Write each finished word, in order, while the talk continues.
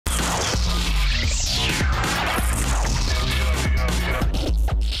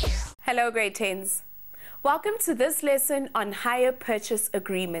Hello, grade 10s. Welcome to this lesson on hire purchase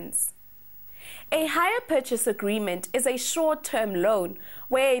agreements. A hire purchase agreement is a short-term loan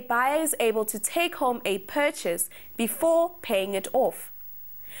where a buyer is able to take home a purchase before paying it off.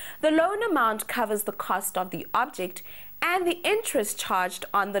 The loan amount covers the cost of the object and the interest charged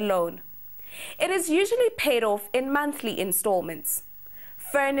on the loan. It is usually paid off in monthly installments.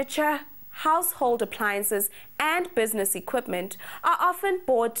 Furniture, household appliances, and business equipment are often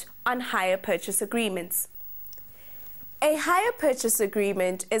bought on hire purchase agreements. A hire purchase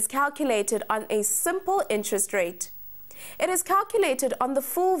agreement is calculated on a simple interest rate. It is calculated on the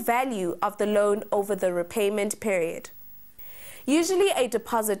full value of the loan over the repayment period. Usually a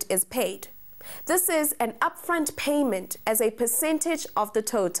deposit is paid. This is an upfront payment as a percentage of the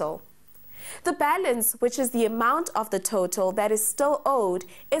total. The balance, which is the amount of the total that is still owed,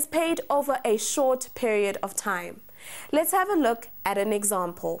 is paid over a short period of time. Let's have a look at an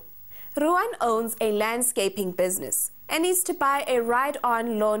example. Ruan owns a landscaping business and needs to buy a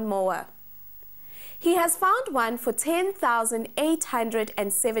ride-on lawnmower. He has found one for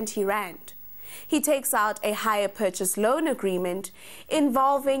 10,870 Rand. He takes out a hire purchase loan agreement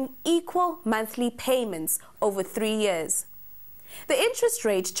involving equal monthly payments over 3 years. The interest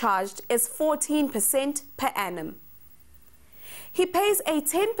rate charged is 14% per annum. He pays a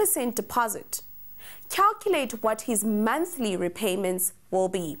 10% deposit. Calculate what his monthly repayments will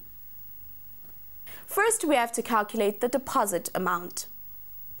be. First, we have to calculate the deposit amount.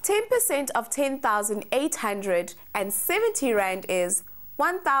 10% of 10,870 Rand is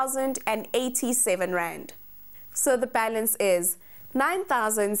 1,087 Rand. So the balance is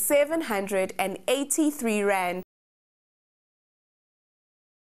 9,783 Rand.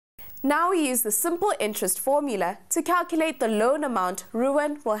 Now we use the simple interest formula to calculate the loan amount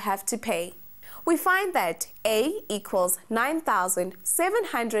Ruan will have to pay. We find that A equals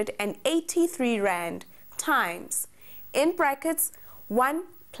 9,783 Rand times, in brackets, 1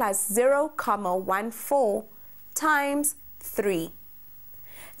 plus 0,14 times 3.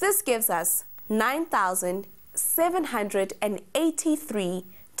 This gives us 9,783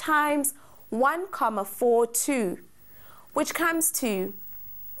 times 1,42, which comes to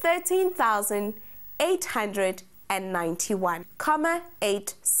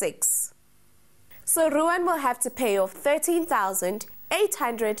 13,891,86. So Ruan will have to pay off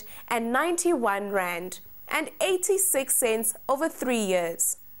 13,891 Rand and 86 cents over 3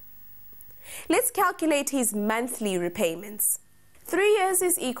 years. Let's calculate his monthly repayments. 3 years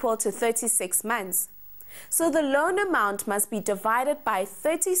is equal to 36 months. So the loan amount must be divided by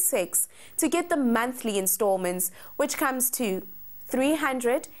 36 to get the monthly installments, which comes to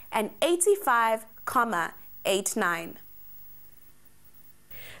 385,89.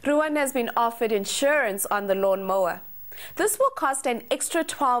 Ruan has been offered insurance on the lawnmower. This will cost an extra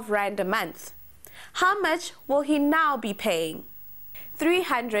 12 Rand a month. How much will he now be paying?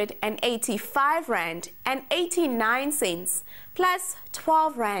 385 Rand and 89 cents plus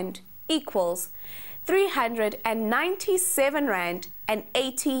 12 Rand equals 397 Rand and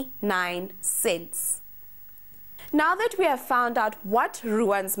 89 cents. Now that we have found out what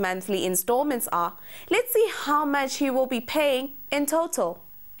Ruan's monthly installments are, let's see how much he will be paying in total.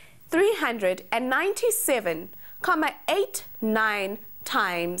 397,89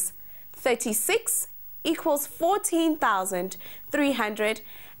 times 36 equals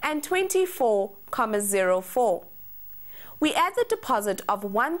 14,324,04. We add the deposit of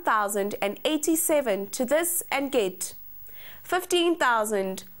 1,087 to this and get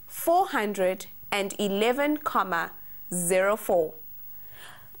 15,411,04.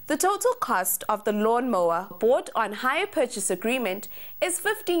 The total cost of the lawnmower bought on hire purchase agreement is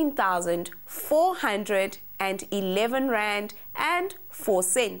 15,411 Rand and 4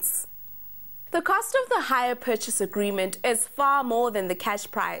 cents. The cost of the hire purchase agreement is far more than the cash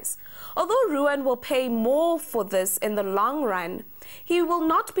price. Although Ruan will pay more for this in the long run, he will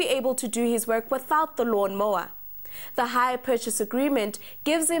not be able to do his work without the lawnmower. The hire purchase agreement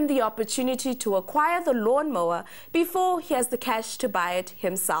gives him the opportunity to acquire the lawnmower before he has the cash to buy it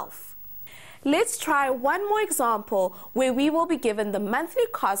himself. Let's try one more example where we will be given the monthly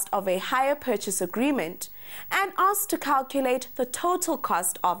cost of a hire purchase agreement and asked to calculate the total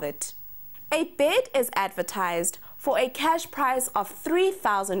cost of it. A bed is advertised for a cash price of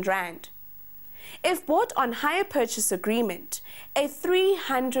 3,000 Rand. If bought on hire purchase agreement, a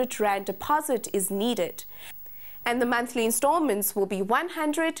 300 Rand deposit is needed, and the monthly installments will be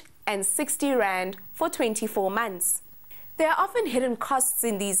 160 Rand for 24 months. There are often hidden costs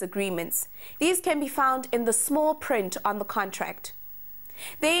in these agreements. These can be found in the small print on the contract.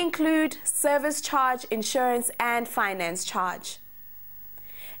 They include service charge, insurance, and finance charge.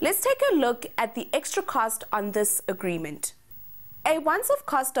 Let's take a look at the extra cost on this agreement. A once-off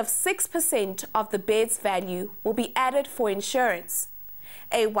cost of 6% of the bed's value will be added for insurance.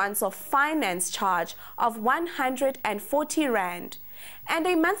 A once-off finance charge of 140 Rand and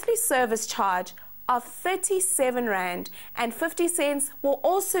a monthly service charge of 37 Rand and 50 cents will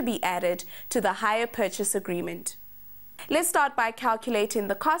also be added to the hire purchase agreement. Let's start by calculating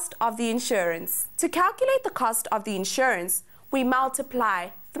the cost of the insurance. To calculate the cost of the insurance, we multiply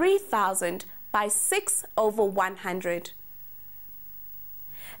 3,000 by 6 over 100.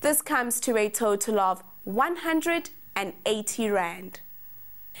 This comes to a total of 180 Rand.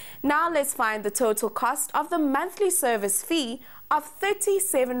 Now let's find the total cost of the monthly service fee of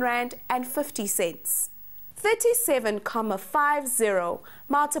 37 Rand and 50 cents. 37,50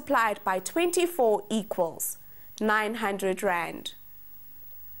 multiplied by 24 equals 900 Rand.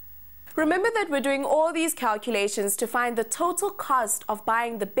 Remember that we're doing all these calculations to find the total cost of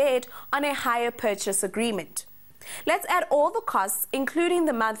buying the bed on a hire purchase agreement. Let's add all the costs, including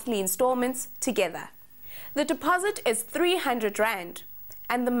the monthly installments, together. The deposit is 300 Rand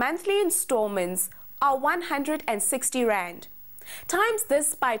and the monthly installments are 160 Rand. Times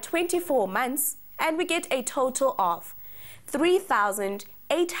this by 24 months and we get a total of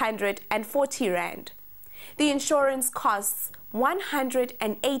 3,840 Rand. The insurance costs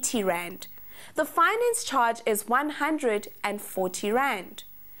 180 Rand. The finance charge is 140 Rand.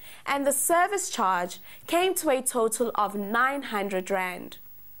 And the service charge came to a total of 900 Rand.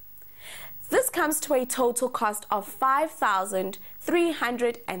 This comes to a total cost of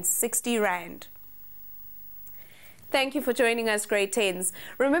 5,360 Rand. Thank you for joining us, grade 10s.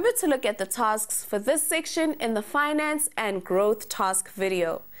 Remember to look at the tasks for this section in the finance and growth task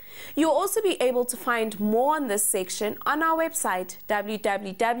video. You'll also be able to find more on this section on our website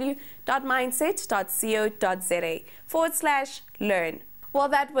www.mindset.co.za/learn. Well,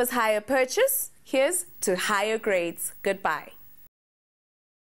 that was higher purchase. Here's to higher grades. Goodbye.